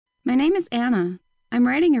My name is Anna. I'm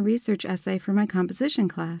writing a research essay for my composition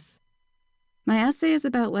class. My essay is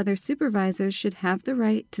about whether supervisors should have the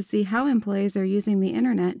right to see how employees are using the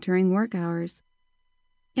internet during work hours.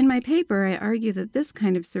 In my paper, I argue that this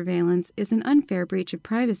kind of surveillance is an unfair breach of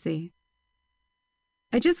privacy.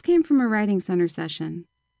 I just came from a writing center session.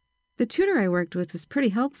 The tutor I worked with was pretty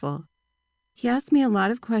helpful. He asked me a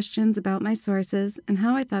lot of questions about my sources and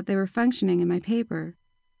how I thought they were functioning in my paper.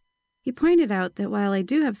 He pointed out that while I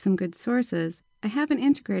do have some good sources, I haven't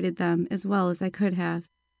integrated them as well as I could have.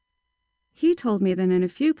 He told me that in a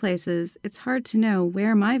few places, it's hard to know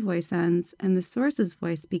where my voice ends and the source's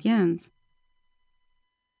voice begins.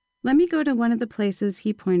 Let me go to one of the places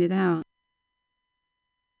he pointed out.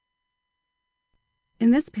 In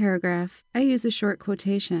this paragraph, I use a short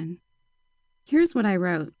quotation. Here's what I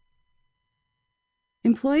wrote.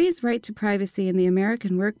 Employees' right to privacy in the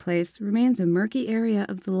American workplace remains a murky area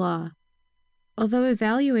of the law. Although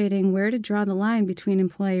evaluating where to draw the line between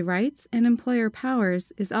employee rights and employer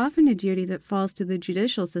powers is often a duty that falls to the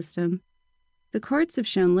judicial system, the courts have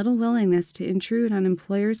shown little willingness to intrude on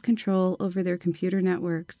employers' control over their computer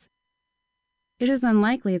networks. It is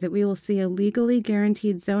unlikely that we will see a legally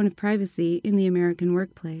guaranteed zone of privacy in the American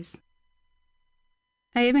workplace.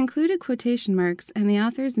 I have included quotation marks and the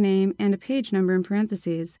author's name and a page number in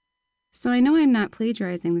parentheses, so I know I'm not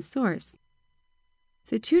plagiarizing the source.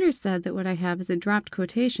 The tutor said that what I have is a dropped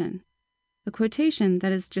quotation, a quotation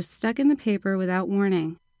that is just stuck in the paper without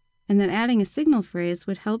warning, and that adding a signal phrase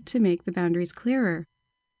would help to make the boundaries clearer.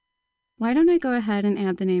 Why don't I go ahead and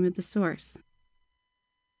add the name of the source?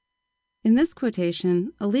 In this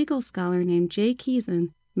quotation, a legal scholar named Jay Keeson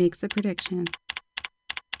makes a prediction.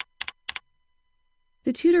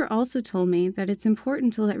 The tutor also told me that it's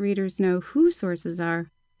important to let readers know who sources are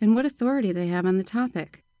and what authority they have on the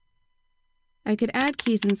topic. I could add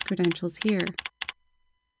Keeson's credentials here.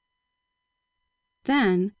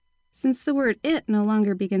 Then, since the word "it" no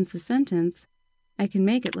longer begins the sentence, I can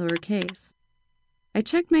make it lowercase. I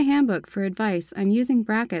checked my handbook for advice on using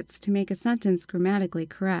brackets to make a sentence grammatically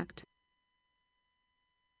correct.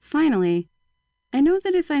 Finally, I know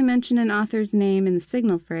that if I mention an author's name in the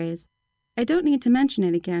signal phrase, I don't need to mention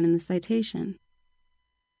it again in the citation.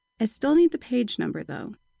 I still need the page number,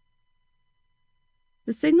 though.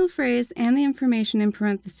 The signal phrase and the information in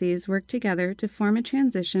parentheses work together to form a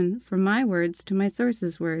transition from my words to my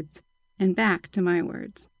source's words, and back to my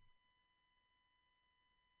words.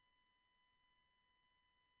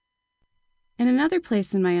 In another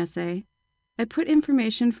place in my essay, I put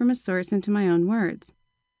information from a source into my own words.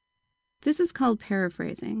 This is called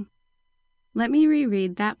paraphrasing. Let me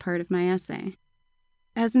reread that part of my essay.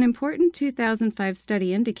 As an important 2005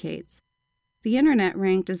 study indicates, the internet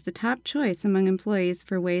ranked as the top choice among employees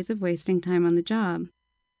for ways of wasting time on the job.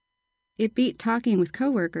 It beat talking with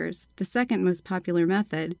coworkers, the second most popular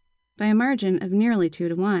method, by a margin of nearly 2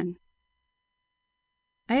 to 1.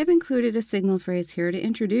 I have included a signal phrase here to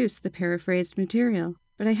introduce the paraphrased material,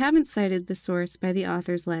 but I haven't cited the source by the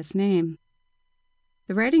author's last name.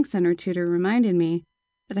 The Writing Center tutor reminded me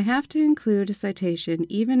that I have to include a citation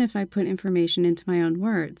even if I put information into my own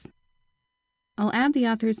words. I'll add the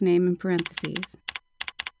author's name in parentheses.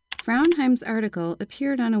 Fraunheim's article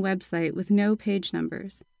appeared on a website with no page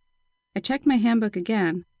numbers. I checked my handbook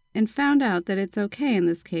again and found out that it's okay in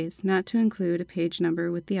this case not to include a page number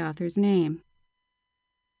with the author's name.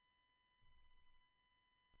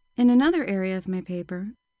 In another area of my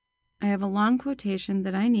paper, I have a long quotation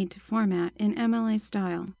that I need to format in MLA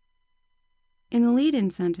style. In the lead-in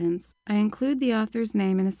sentence, I include the author's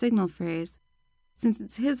name in a signal phrase, since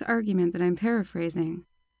it's his argument that I'm paraphrasing.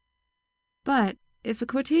 But if a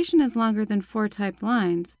quotation is longer than 4 typed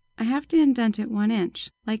lines, I have to indent it 1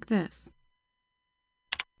 inch, like this.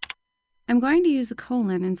 I'm going to use a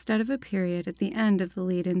colon instead of a period at the end of the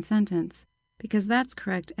lead-in sentence, because that's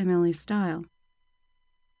correct MLA style.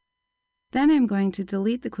 Then I'm going to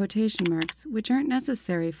delete the quotation marks, which aren't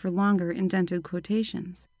necessary for longer indented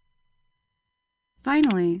quotations.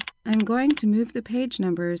 Finally, I'm going to move the page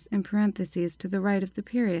numbers in parentheses to the right of the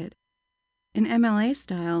period. In MLA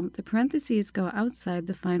style, the parentheses go outside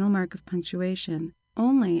the final mark of punctuation,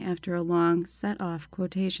 only after a long, set-off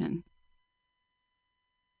quotation.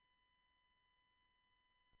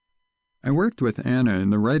 I worked with Anna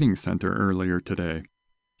in the Writing Center earlier today.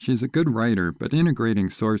 She's a good writer, but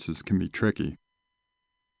integrating sources can be tricky.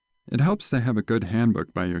 It helps to have a good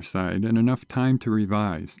handbook by your side and enough time to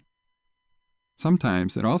revise.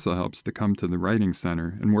 Sometimes it also helps to come to the Writing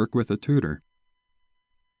Center and work with a tutor.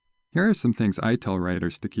 Here are some things I tell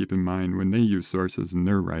writers to keep in mind when they use sources in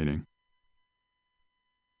their writing.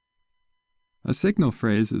 A signal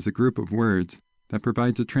phrase is a group of words that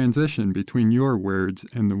provides a transition between your words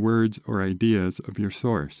and the words or ideas of your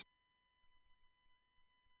source.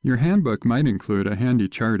 Your handbook might include a handy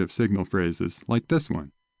chart of signal phrases like this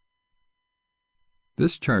one.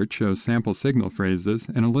 This chart shows sample signal phrases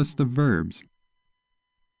and a list of verbs.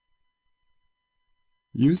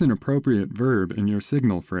 Use an appropriate verb in your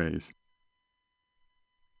signal phrase.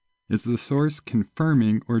 Is the source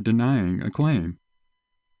confirming or denying a claim?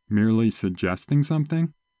 Merely suggesting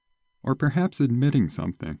something? Or perhaps admitting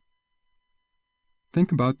something?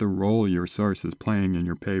 Think about the role your source is playing in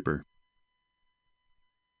your paper.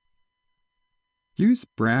 Use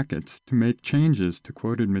brackets to make changes to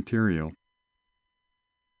quoted material.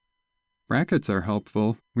 Brackets are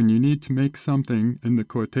helpful when you need to make something in the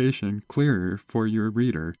quotation clearer for your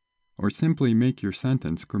reader, or simply make your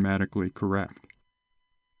sentence grammatically correct.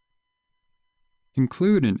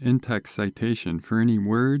 Include an in-text citation for any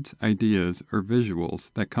words, ideas, or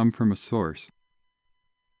visuals that come from a source.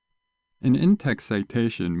 An in-text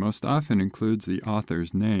citation most often includes the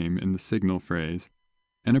author's name in the signal phrase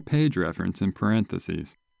and a page reference in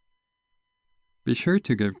parentheses. Be sure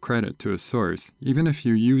to give credit to a source even if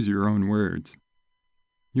you use your own words.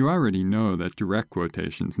 You already know that direct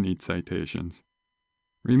quotations need citations.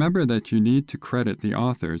 Remember that you need to credit the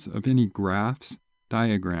authors of any graphs,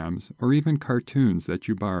 diagrams, or even cartoons that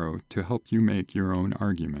you borrow to help you make your own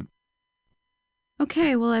argument.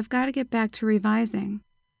 Okay, well, I've got to get back to revising.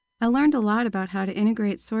 I learned a lot about how to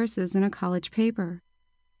integrate sources in a college paper.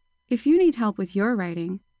 If you need help with your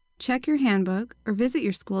writing, check your handbook or visit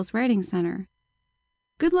your school's writing center.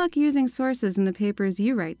 Good luck using sources in the papers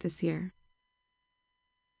you write this year.